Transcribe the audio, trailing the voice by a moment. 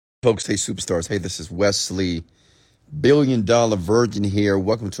Folks, hey superstars. Hey, this is Wesley, Billion Dollar Virgin here.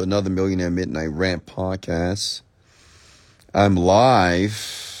 Welcome to another Millionaire Midnight Rant podcast. I'm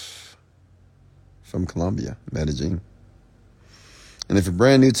live from Colombia, Medellin. And if you're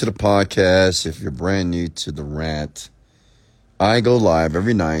brand new to the podcast, if you're brand new to the rant, I go live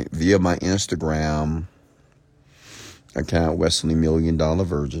every night via my Instagram account, Wesley Million Dollar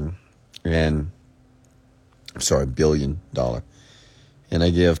Virgin. And Billion Dollar. And I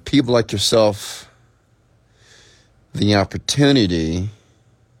give people like yourself the opportunity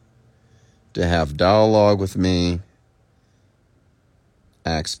to have dialogue with me,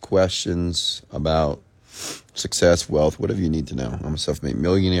 ask questions about success, wealth, whatever you need to know. I'm a self-made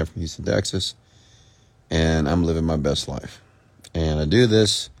millionaire from Houston, Texas, and I'm living my best life. And I do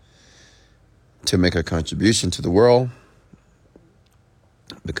this to make a contribution to the world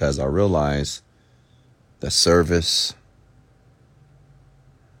because I realize that service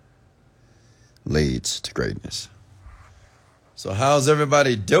leads to greatness. So how's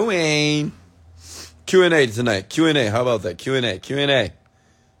everybody doing? Q&A tonight. Q&A. How about that? Q&A. Q&A.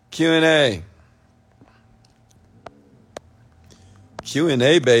 Q&A.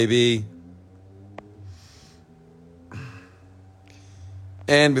 Q&A, baby.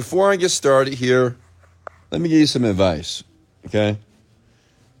 And before I get started here, let me give you some advice, okay?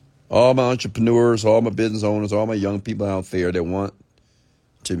 All my entrepreneurs, all my business owners, all my young people out there that want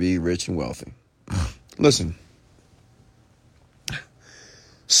to be rich and wealthy. Listen,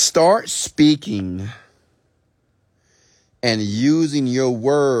 start speaking and using your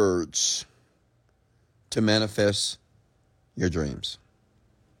words to manifest your dreams.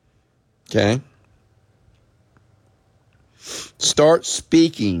 Okay? Start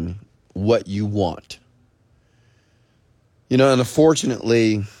speaking what you want. And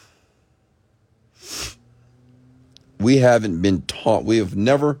unfortunately, we have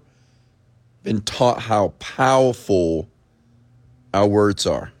never been taught how powerful our words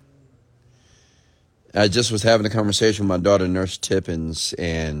are. I just was having a conversation with my daughter, Nurse Tippins,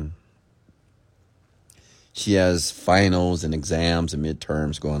 and she has finals and exams and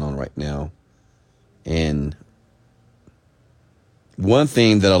midterms going on right now. And one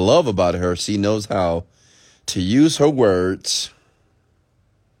thing that I love about her, she knows how to use her words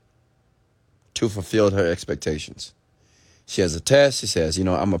to fulfill her expectations. She has a test. She says, I'm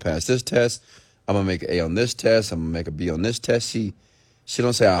going to pass this test. I'm going to make an A on this test. I'm going to make a B on this test. She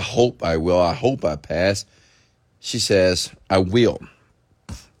don't say, I hope I will. I hope I pass. She says, I will.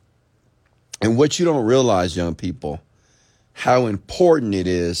 And what you don't realize, young people, how important it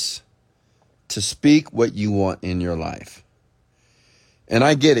is to speak what you want in your life. And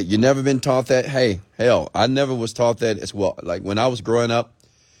I get it. You've never been taught that. Hey, hell, I never was taught that as well. Like when I was growing up,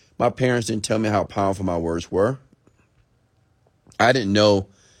 my parents didn't tell me how powerful my words were. I didn't know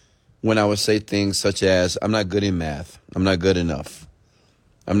when I would say things such as, I'm not good in math. I'm not good enough.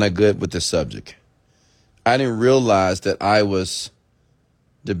 I'm not good with this subject. I didn't realize that I was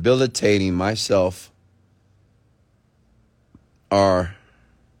debilitating myself or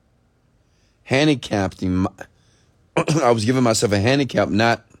handicapping. I was giving myself a handicap,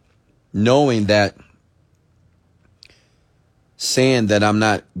 not knowing that saying that I'm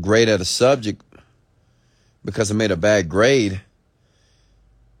not great at a subject because I made a bad grade,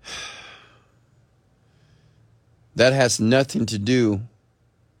 that has nothing to do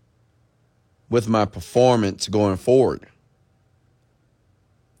with my performance going forward.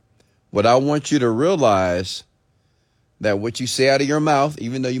 What I want you to realize that what you say out of your mouth,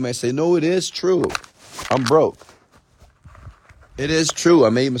 even though you may say, no, it is true. I'm broke. It is true. I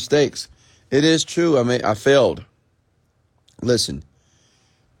made mistakes. It is true. I failed. Listen,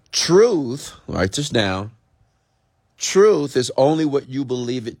 truth, write this down. Truth is only what you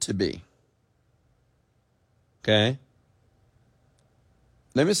believe it to be. Okay?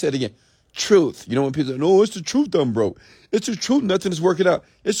 Let me say it again. Truth. When people say, no, it's the truth I'm broke. It's the truth nothing is working out.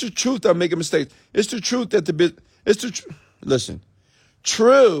 It's the truth I'm making mistakes. It's the truth that Listen,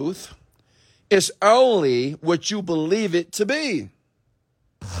 truth is only what you believe it to be.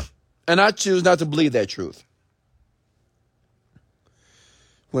 And I choose not to believe that truth.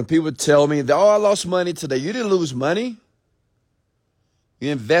 When people tell me that, I lost money today. You didn't lose money. You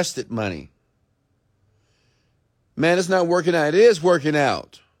invested money. Man, it's not working out. It is working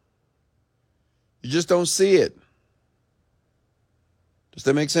out. You just don't see it. Does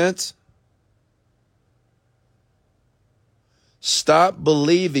that make sense? Stop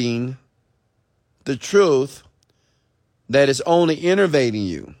believing the truth that is only enervating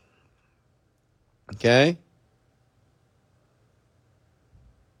you. Okay?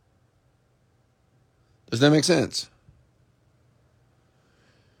 Does that make sense?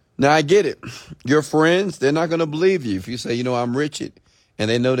 Now, I get it. Your friends, they're not going to believe you. If you say, I'm rich, and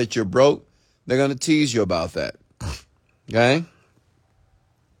they know that you're broke, they're going to tease you about that. Okay?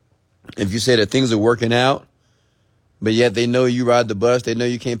 If you say that things are working out, but yet they know you ride the bus, they know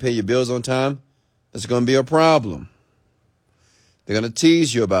you can't pay your bills on time, that's going to be a problem. They're going to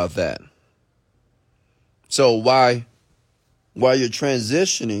tease you about that. So while you're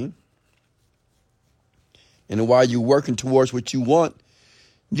transitioning and while you're working towards what you want,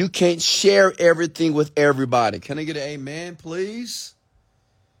 you can't share everything with everybody. Can I get an amen, please?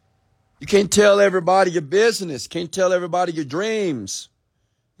 You can't tell everybody your business. Can't tell everybody your dreams.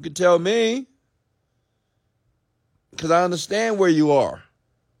 You can tell me, because I understand where you are.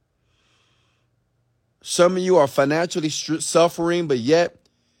 Some of you are financially suffering, but yet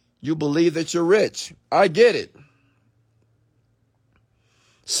you believe that you're rich. I get it.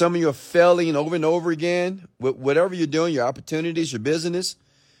 Some of you are failing over and over again with whatever you're doing, your opportunities, your business.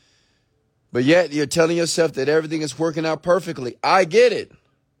 But yet you're telling yourself that everything is working out perfectly. I get it.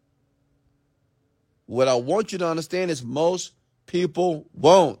 What I want you to understand is most people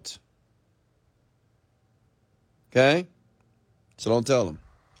won't. Okay? So don't tell them.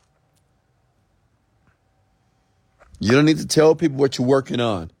 You don't need to tell people what you're working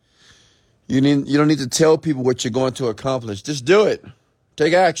on. You don't need to tell people what you're going to accomplish. Just do it.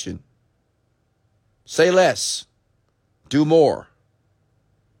 Take action. Say less. Do more.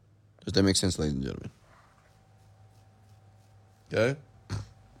 Does that make sense, ladies and gentlemen? Okay?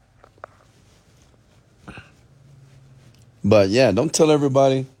 But yeah, don't tell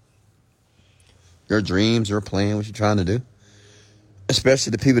everybody your dreams, your plan, what you're trying to do.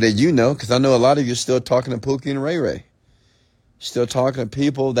 Especially the people that you know, because I know a lot of you are still talking to Pookie and Ray Ray. Still talking to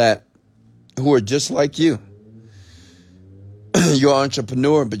people who are just like you. You're an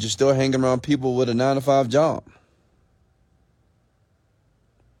entrepreneur, but you're still hanging around people with a 9-to-5 job.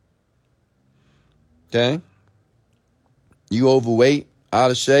 Okay? You overweight,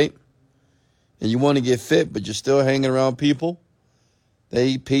 out of shape, and you want to get fit, but you're still hanging around people. They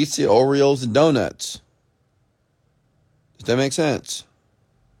eat pizza, Oreos, and donuts. Does that make sense?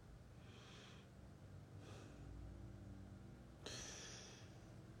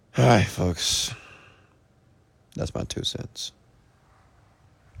 All right, folks. That's my 2 cents.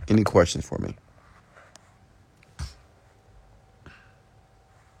 Any questions for me?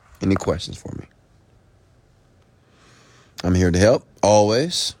 Any questions for me? I'm here to help,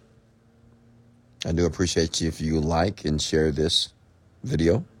 always. I do appreciate you if you like and share this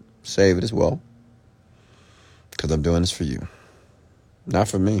video. Save it as well. Because I'm doing this for you. Not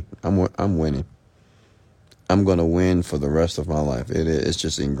for me. I'm winning. I'm going to win for the rest of my life. It's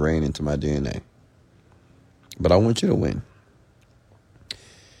just ingrained into my DNA. But I want you to win.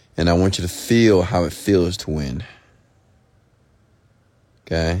 And I want you to feel how it feels to win.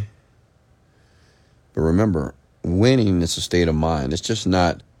 Okay? But remember, winning is a state of mind. It's just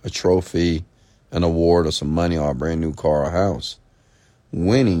not a trophy, an award, or some money, or a brand new car or house.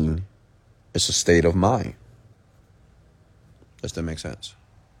 Winning is a state of mind. Does that make sense?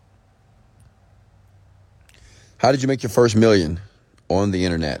 How did you make your first million on the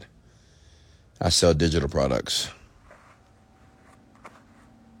internet? I sell digital products.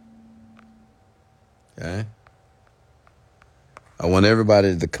 Okay? I want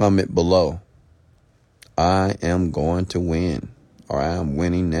everybody to comment below. I am going to win, or I am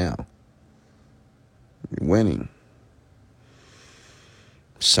winning now. You're winning.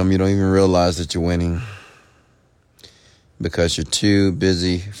 Some of you don't even realize that you're winning because you're too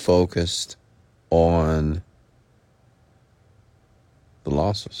busy focused on the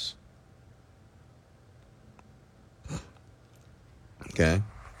losses. Okay?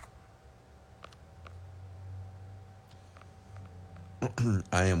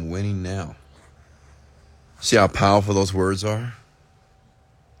 I am winning now. See how powerful those words are?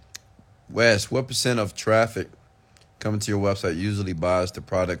 Wes, what % of traffic coming to your website usually buys the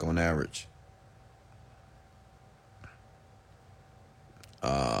product on average?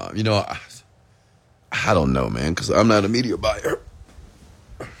 I don't know, man, because I'm not a media buyer.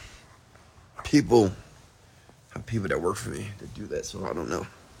 People that work for me that do that, so I don't know.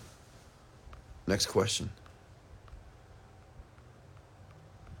 Next question.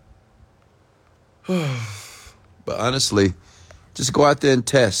 But honestly, just go out there and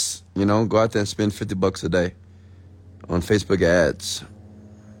test. Go out there and spend $50 a day on Facebook ads.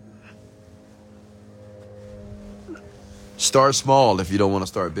 Start small if you don't want to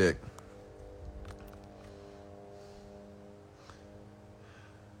start big.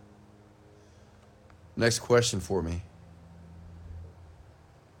 Next question for me.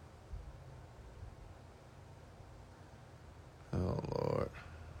 Oh, Lord.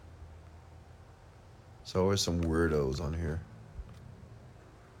 There's always some weirdos on here.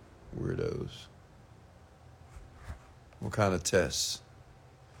 Weirdos. What kind of tests?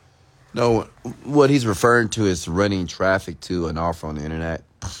 No, what he's referring to is running traffic to an offer on the internet.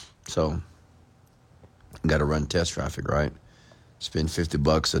 So, you got to run test traffic, right? Spend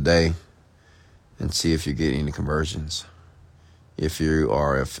 $50 a day and see if you get any conversions. If you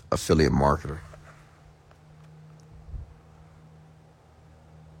are an affiliate marketer.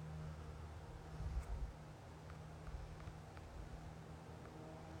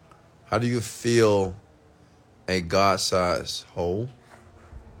 How do you feel a God-sized hole?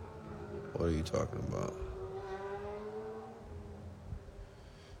 What are you talking about?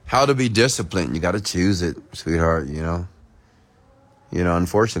 How to be disciplined. You got to choose it, sweetheart, you know. You know,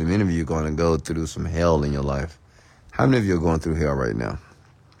 unfortunately, many of you are going to go through some hell in your life. How many of you are going through hell right now?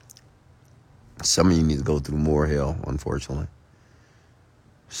 Some of you need to go through more hell, unfortunately.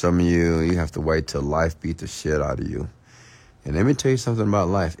 Some of you have to wait till life beat the shit out of you. And let me tell you something about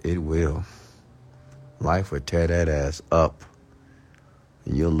life. It will. Life will tear that ass up.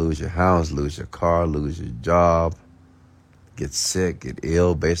 And you'll lose your house, lose your car, lose your job, get sick, get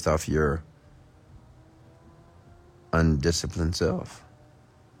ill based off your undisciplined self.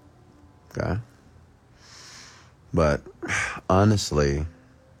 Okay? But honestly,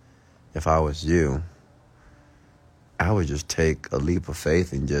 if I was you, I would just take a leap of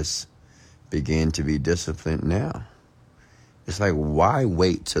faith and just begin to be disciplined now. It's like, why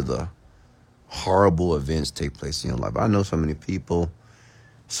wait till the horrible events take place in your life? I know so many people,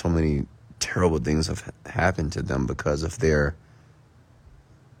 so many terrible things have happened to them because of their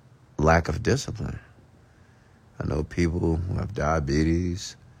lack of discipline. I know people who have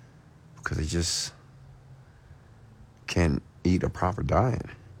diabetes because they just can't eat a proper diet.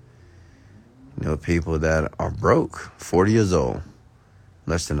 You know, people that are broke, 40 years old,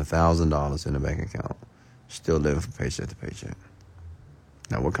 less than $1,000 in the bank account, still living from paycheck to paycheck.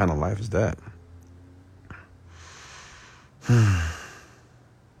 Now, what kind of life is that?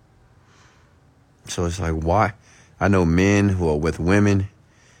 So it's like, why? I know men who are with women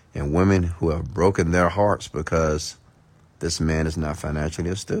and women who have broken their hearts because this man is not financially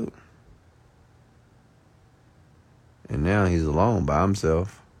astute. And now he's alone by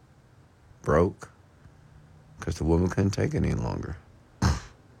himself, broke, because the woman couldn't take it any longer.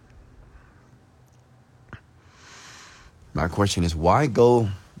 My question is, why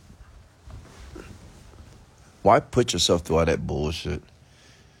put yourself through all that bullshit?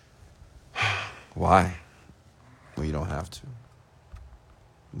 Why? When you don't have to.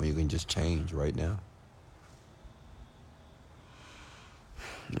 When you can just change right now.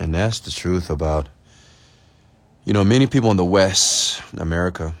 And that's the truth about, you know, many people in the West,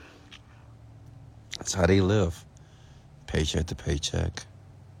 America, that's how they live. Paycheck to paycheck.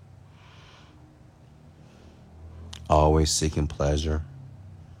 Always seeking pleasure.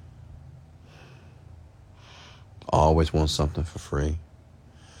 Always want something for free.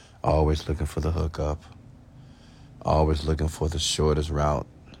 Always looking for the hookup. Always looking for the shortest route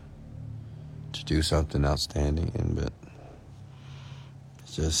to do something outstanding. But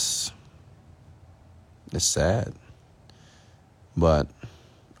it's sad. But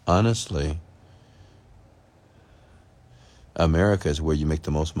honestly, America is where you make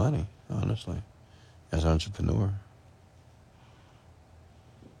the most money, honestly, as an entrepreneur.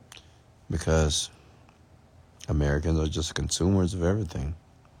 Because Americans are just consumers of everything.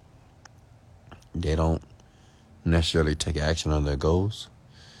 They don't necessarily take action on their goals.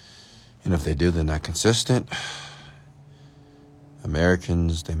 And if they do, they're not consistent.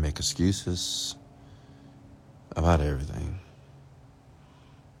 Americans, they make excuses about everything.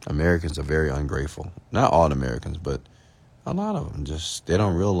 Americans are very ungrateful. Not all Americans, but a lot of them they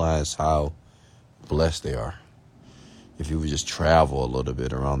don't realize how blessed they are. If you would just travel a little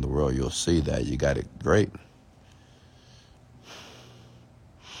bit around the world, you'll see that you got it great.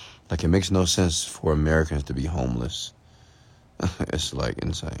 Like, it makes no sense for Americans to be homeless. It's like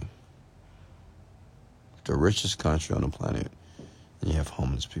insane. The richest country on the planet, and you have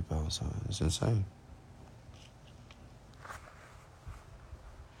homeless people outside. It's insane.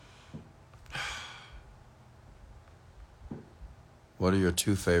 What are your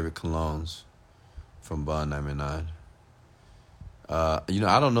 2 favorite colognes from Bond 99? I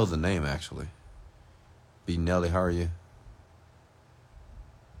don't know the name, actually. B. Nelly, how are you?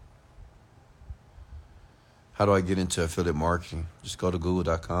 How do I get into affiliate marketing? Just go to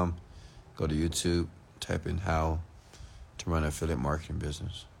google.com, go to YouTube, type in how to run an affiliate marketing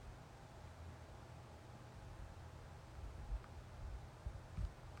business.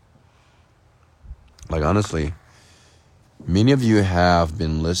 Like, honestly, many of you have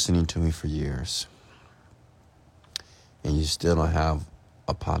been listening to me for years. and you still don't have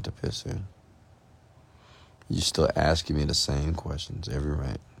a pot to piss in. You're still asking me the same questions every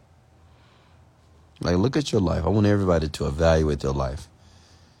rant. Like, look at your life. I want everybody to evaluate their life.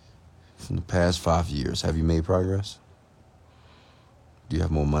 From the past 5 years, have you made progress? Do you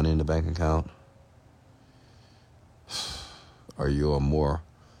have more money in the bank account? Are you a more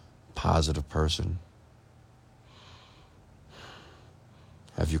positive person?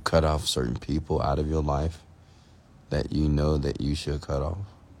 Have you cut off certain people out of your life that you know that you should cut off?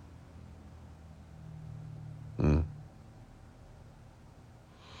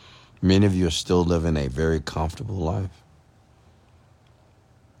 Many of you are still living a very comfortable life.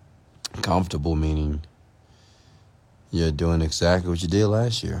 Comfortable meaning you're doing exactly what you did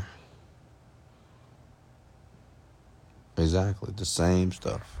last year. Exactly, the same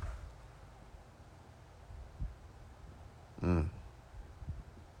stuff.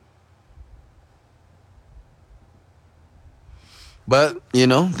 But,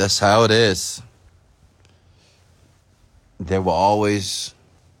 that's how it is. There will always,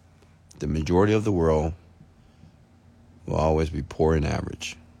 the majority of the world will always be poor and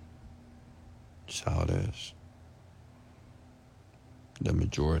average. That's how it is. The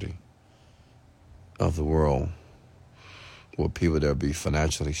majority of the world will people that will be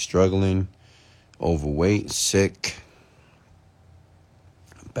financially struggling, overweight, sick,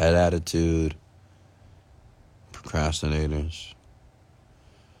 bad attitude, procrastinators,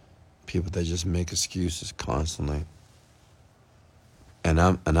 people that just make excuses constantly. And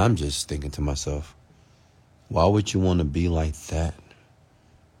I'm just thinking to myself, why would you want to be like that?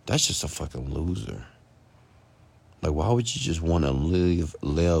 That's just a fucking loser. Like, why would you just want to live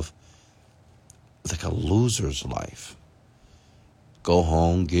like a loser's life? Go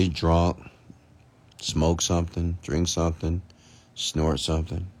home, get drunk, smoke something, drink something, snort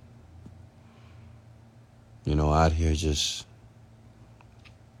something. Out here just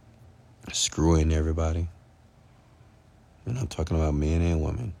screwing everybody. And I'm talking about men and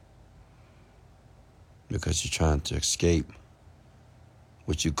women. Because you're trying to escape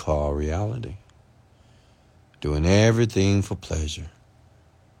what you call reality. Doing everything for pleasure.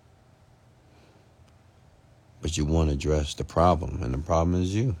 But you want to address the problem, and the problem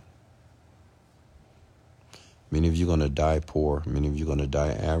is you. Many of you are going to die poor. Many of you are going to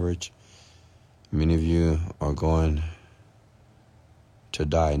die average. Many of you are going to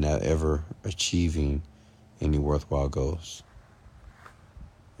die not ever achieving any worthwhile goals.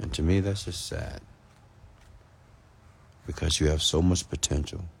 And to me, that's just sad. Because you have so much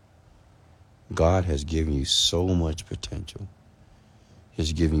potential. God has given you so much potential.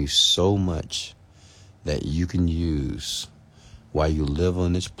 He's given you so much that you can use while you live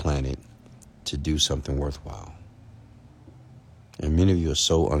on this planet to do something worthwhile. And many of you are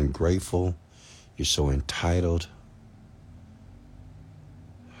so ungrateful. You're so entitled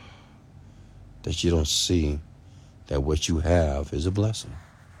that you don't see that what you have is a blessing.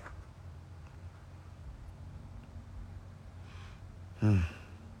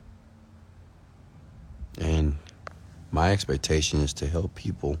 And my expectation is to help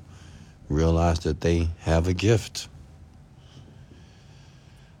people realize that they have a gift.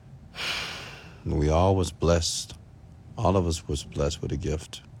 We all was blessed. All of us was blessed with a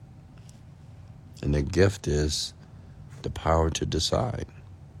gift. And the gift is the power to decide.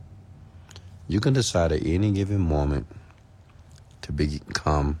 You can decide at any given moment to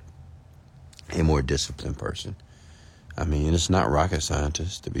become a more disciplined person. I mean, it's not rocket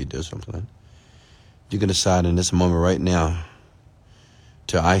scientist to be disciplined. You can decide in this moment right now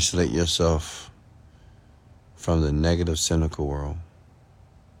to isolate yourself from the negative, cynical world.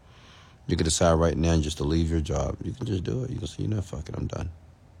 You can decide right now just to leave your job. You can just do it. You can say, fuck it, I'm done.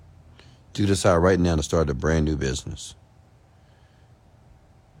 You can decide right now to start a brand new business.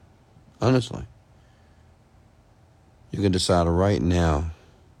 Honestly. You can decide right now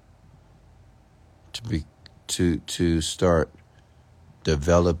to start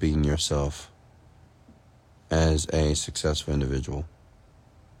developing yourself as a successful individual.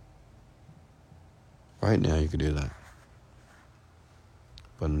 Right now you can do that.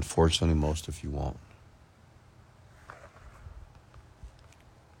 But unfortunately most of you won't.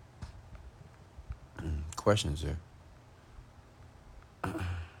 Questions there?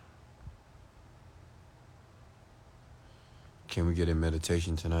 Can we get a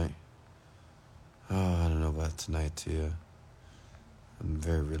meditation tonight? Oh, I don't know about tonight, Tia. I'm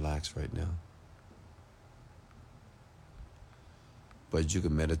very relaxed right now. But you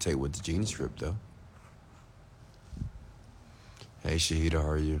can meditate with the gene script, though. Hey, Shahida, how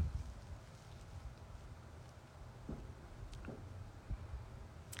are you?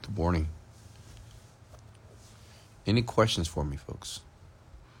 Good morning. Any questions for me, folks?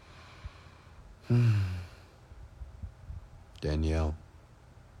 Danielle,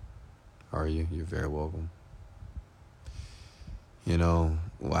 how are you? You're very welcome. You know,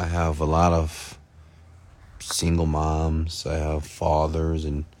 I have a lot of single moms. I have fathers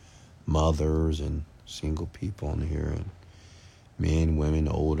and mothers and single people on here, and men, women,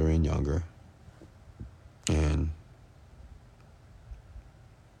 older and younger. And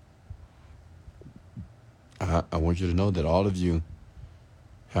I want you to know that all of you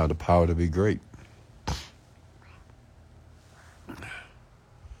have the power to be great.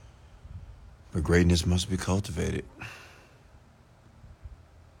 But greatness must be cultivated.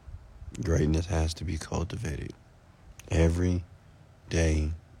 Greatness has to be cultivated every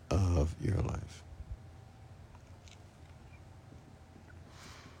day of your life.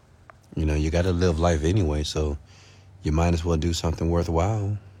 You know, you got to live life anyway, so you might as well do something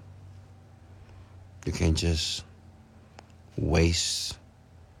worthwhile. You can't just waste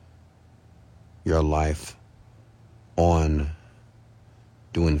your life on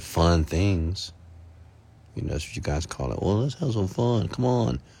doing fun things. You know, that's what you guys call it. Well, let's have some fun. Come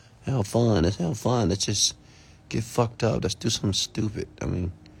on, have fun. Let's have fun. Let's just get fucked up. Let's do something stupid. I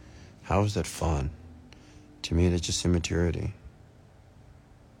mean, how is that fun? To me, that's just immaturity.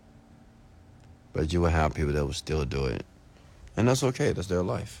 But you will have people that will still do it. And that's okay. That's their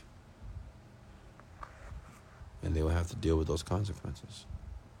life. And they will have to deal with those consequences.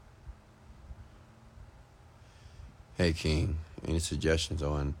 Hey, King, any suggestions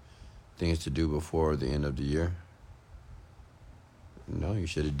on things to do before the end of the year? No, you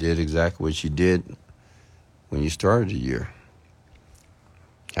should have did exactly what you did when you started the year.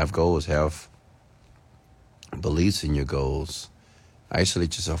 Have goals, have beliefs in your goals.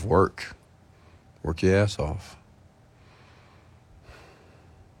 Isolate yourself, work your ass off.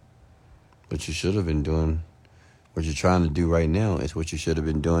 What you should have been doing, what you're trying to do right now is what you should have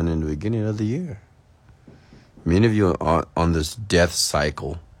been doing in the beginning of the year. Many of you are on this death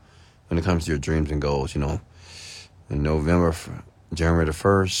cycle when it comes to your dreams and goals. You know, in November, January the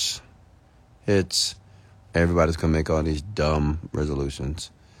 1st hits, everybody's going to make all these dumb resolutions.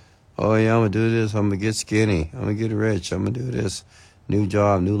 Oh, yeah, I'm going to do this. I'm going to get skinny. I'm going to get rich. I'm going to do this. New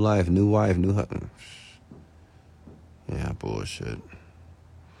job, new life, new wife, new husband. Yeah, bullshit.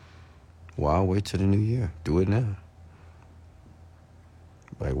 Why wait till the new year? Do it now.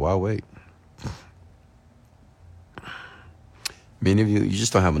 Like, why wait? Many of you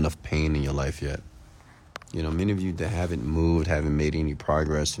just don't have enough pain in your life yet. You know, many of you that haven't moved, haven't made any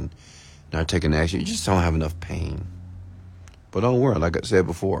progress, and not taking action, you just don't have enough pain. But don't worry, like I said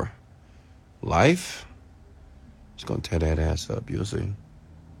before, life is going to tear that ass up. You'll see.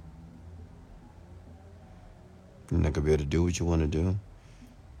 You're not going to be able to do what you want to do.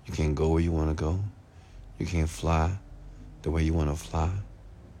 You can't go where you want to go. You can't fly the way you want to fly.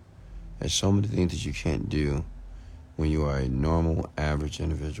 There's so many things that you can't do when you are a normal, average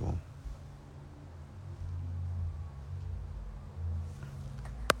individual.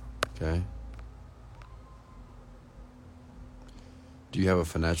 Okay? Do you have a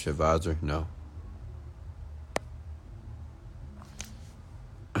financial advisor? No.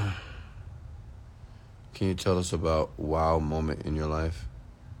 Can you tell us about a wow moment in your life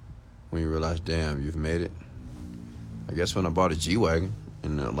when you realized, damn, you've made it? I guess when I bought a G-Wagon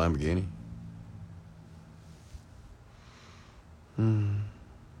and a Lamborghini. You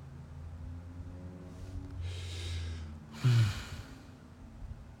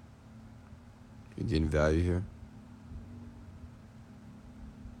getting value here?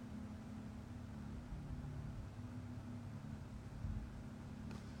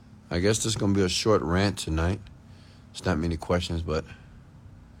 I guess this is going to be a short rant tonight. It's not many questions, but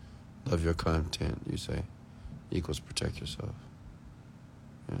love your content, you say. Equals protect yourself.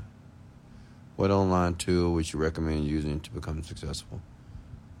 Yeah. What online tool would you recommend using to become successful?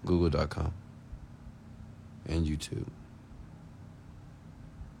 Google.com and YouTube.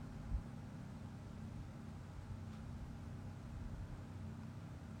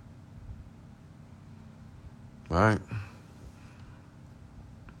 All right.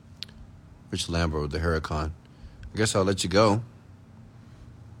 Rich Lambo with the Huracan. I guess I'll let you go.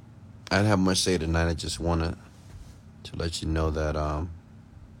 I didn't have much to say tonight. I just wanted to let you know that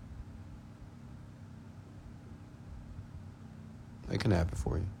it can happen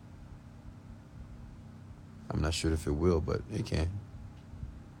for you. I'm not sure if it will, but it can.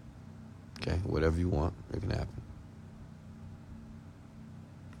 Okay, whatever you want, it can happen.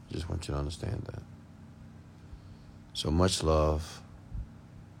 Just want you to understand that. So much love.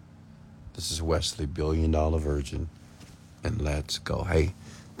 This is Wesley, $1 Billion Virgin, and let's go. Hey,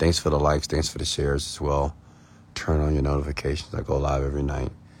 thanks for the likes, thanks for the shares as well. turn on your notifications. I go live every night.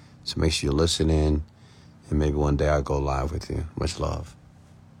 So make sure you listen in, and maybe one day I'll go live with you. Much love.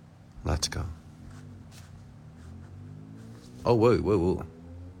 Let's go. Oh, wait. Whoa.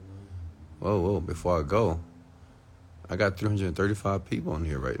 Before I go, I got 335 people on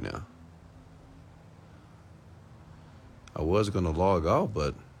here right now. I was going to log out,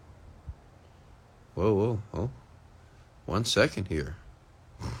 but whoa. 1 second here.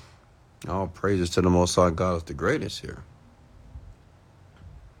 All praises to the Most High God is the greatest here.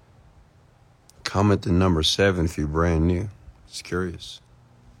 Comment the number 7 if you're brand new. Just curious.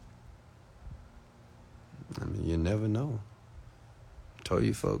 I mean, you never know. I told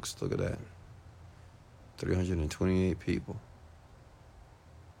you folks, look at that. 328 people.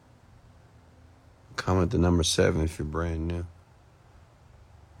 Comment the number 7 if you're brand new.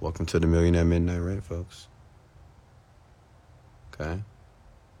 Welcome to the Millionaire Midnight Rant, folks. Okay.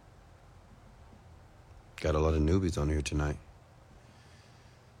 Got a lot of newbies on here tonight.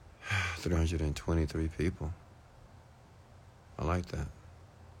 323 people. I like that.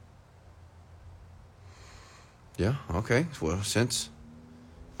 Yeah, okay. Well, since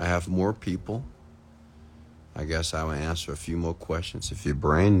I have more people, I guess I will answer a few more questions. If you're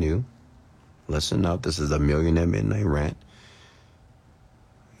brand new, listen up. This is a Millionaire Midnight Rant.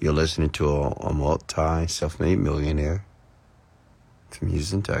 You're listening to a multi-self-made millionaire from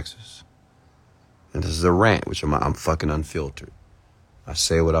Houston, Texas. And this is a rant, which I'm fucking unfiltered. I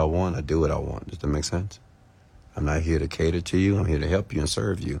say what I want. I do what I want. Does that make sense? I'm not here to cater to you. I'm here to help you and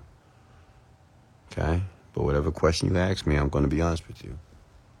serve you. Okay? But whatever question you ask me, I'm going to be honest with you.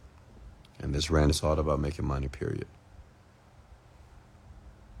 And this rant is all about making money, period.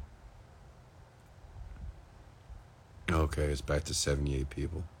 Okay, it's back to 78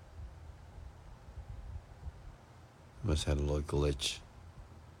 people. Must have had a little glitch.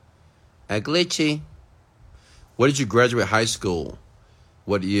 A glitchy. Where did you graduate high school?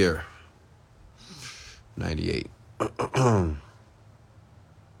 What year? 98.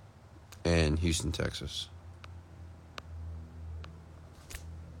 And Houston, Texas.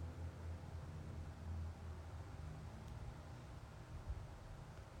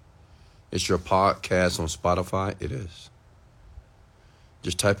 Is your podcast on Spotify? It is.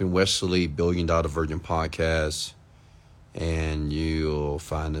 Just type in Wesley $1 Billion Virgin Podcast, and you'll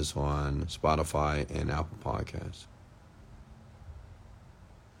find us on Spotify and Apple Podcasts.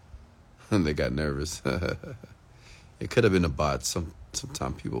 They got nervous. It could have been a bot.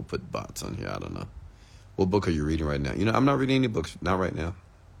 Sometimes people put bots on here. I don't know. What book are you reading right now? I'm not reading any books. Not right now.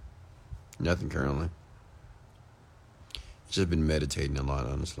 Nothing currently. Just been meditating a lot,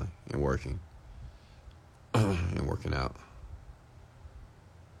 honestly, and working. And working out.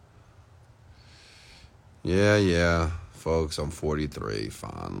 Yeah, folks, I'm 43,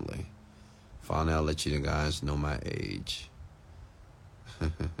 finally. Finally, I'll let you guys know my age.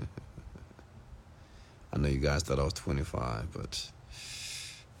 I know you guys thought I was 25, but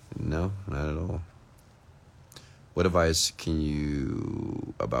no, not at all. What advice can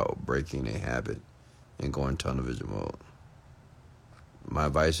you about breaking a habit and going tunnel vision mode? My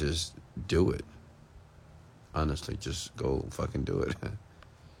advice is do it. Honestly, just go fucking do it.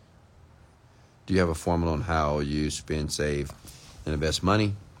 Do you have a formula on how you spend, save, and invest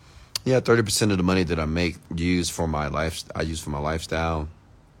money? Yeah, 30% of the money that I make I use for my lifestyle,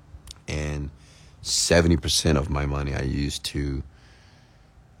 and 70% of my money I use to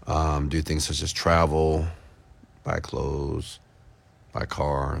do things such as travel, buy clothes, buy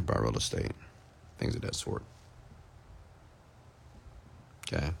car, buy real estate, things of that sort.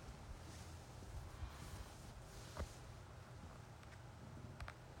 Okay.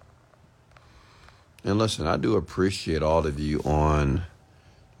 And listen, I do appreciate all of you on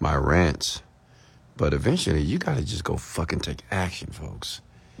my rants, but eventually you got to just go fucking take action, folks.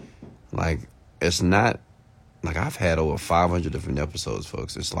 Like, it's not, like, I've had over 500 different episodes,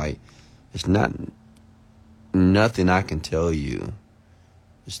 folks. It's like, it's not nothing I can tell you.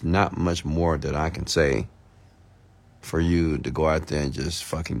 It's not much more that I can say for you to go out there and just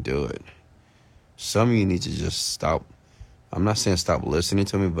fucking do it. Some of you need to just stop. I'm not saying stop listening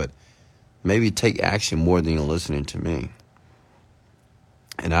to me, but maybe take action more than you're listening to me.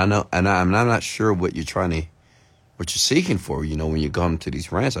 And I know, and I'm not sure what you're seeking for, when you come to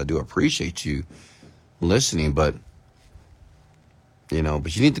these rants. I do appreciate you listening, but you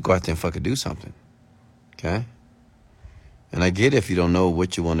need to go out there and fucking do something. Okay? And I get it if you don't know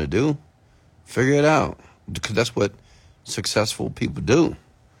what you want to do, figure it out. Because that's what successful people do.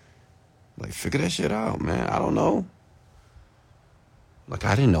 Like, figure that shit out, man. I don't know. Like,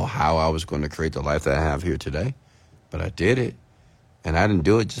 I didn't know how I was going to create the life that I have here today, but I did it. And I didn't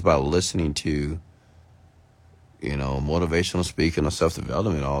do it just by listening to, motivational speaking or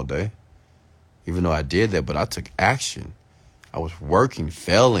self-development all day. Even though I did that, but I took action. I was working,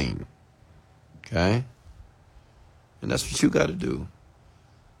 failing. Okay? And that's what you got to do.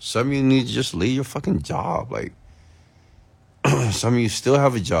 Some of you need to just leave your fucking job. Like, some of you still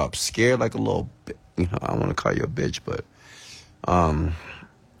have a job, scared like a little bit. I don't want to call you a bitch, but,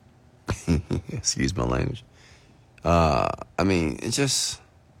 excuse my language. It's just,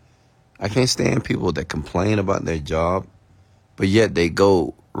 I can't stand people that complain about their job, but yet they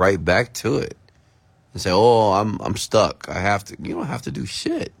go right back to it and say, "Oh, I'm stuck. I have to." You don't have to do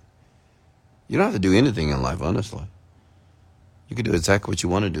shit. You don't have to do anything in life, honestly. You can do exactly what you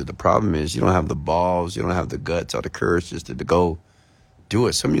want to do. The problem is you don't have the balls, you don't have the guts or the courage just to go do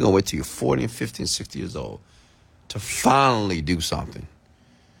it. Some of you going to wait till you're 40 and 50 and 60 years old to finally do something.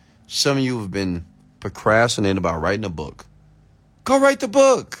 Some of you have been procrastinating about writing a book. Go write the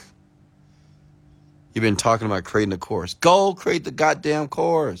book. You've been talking about creating a course. Go create the goddamn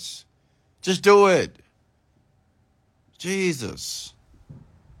course. Just do it. Jesus.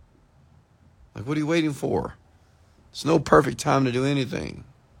 Like, what are you waiting for? There's no perfect time to do anything.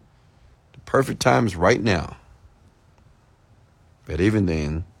 The perfect time is right now. But even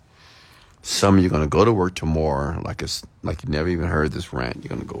then, some of you are going to go to work tomorrow like you never even heard this rant.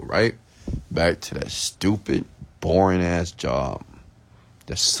 You're going to go right back to that stupid, boring-ass job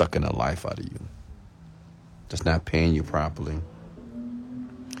that's sucking the life out of you. That's not paying you properly.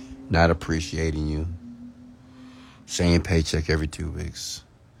 Not appreciating you. Same paycheck every 2 weeks.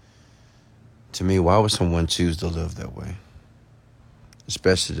 To me, why would someone choose to live that way?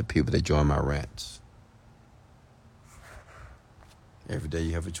 Especially the people that join my rants. Every day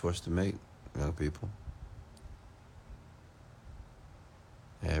you have a choice to make, young people.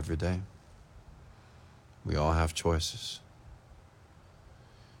 Every day. We all have choices.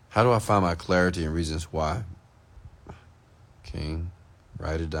 How do I find my clarity and reasons why? King,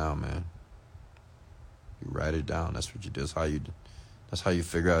 write it down, man. You write it down. That's what you do. That's how you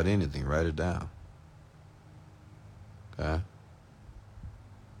figure out anything. Write it down. Okay?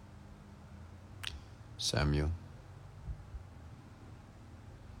 Samuel.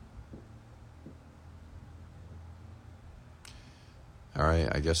 All right,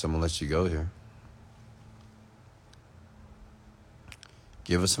 I guess I'm going to let you go here.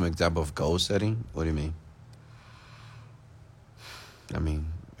 Give us some example of goal setting. What do you mean?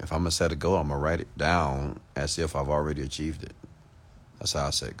 If I'm going to set a goal, I'm going to write it down as if I've already achieved it. That's how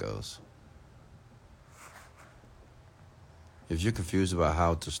I set goals. If you're confused about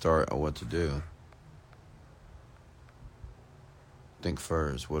how to start or what to do, think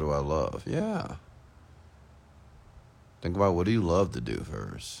first, what do I love? Yeah. Think about what do you love to do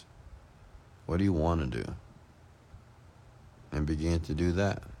first? What do you want to do? And begin to do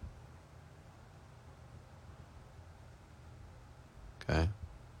that. Okay?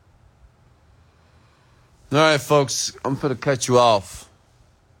 All right, folks, I'm going to cut you off.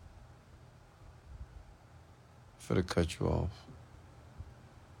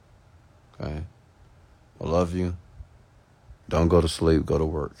 Okay? I love you. Don't go to sleep. Go to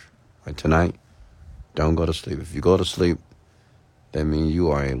work. Right, tonight, don't go to sleep. If you go to sleep, that means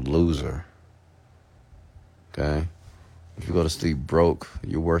you are a loser. Okay? If you go to sleep broke,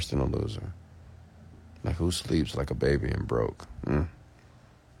 you're worse than a loser. Like, who sleeps like a baby and broke?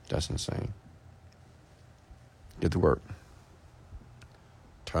 That's insane. Get to work.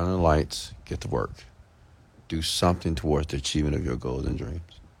 Turn on the lights. Get to work. Do something towards the achievement of your goals and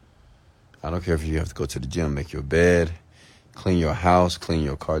dreams. I don't care if you have to go to the gym, make your bed, clean your house, clean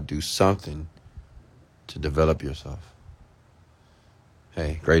your car. Do something to develop yourself.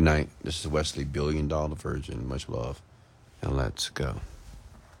 Hey, great night. This is Wesley, $1 Billion Virgin. Much love. And let's go.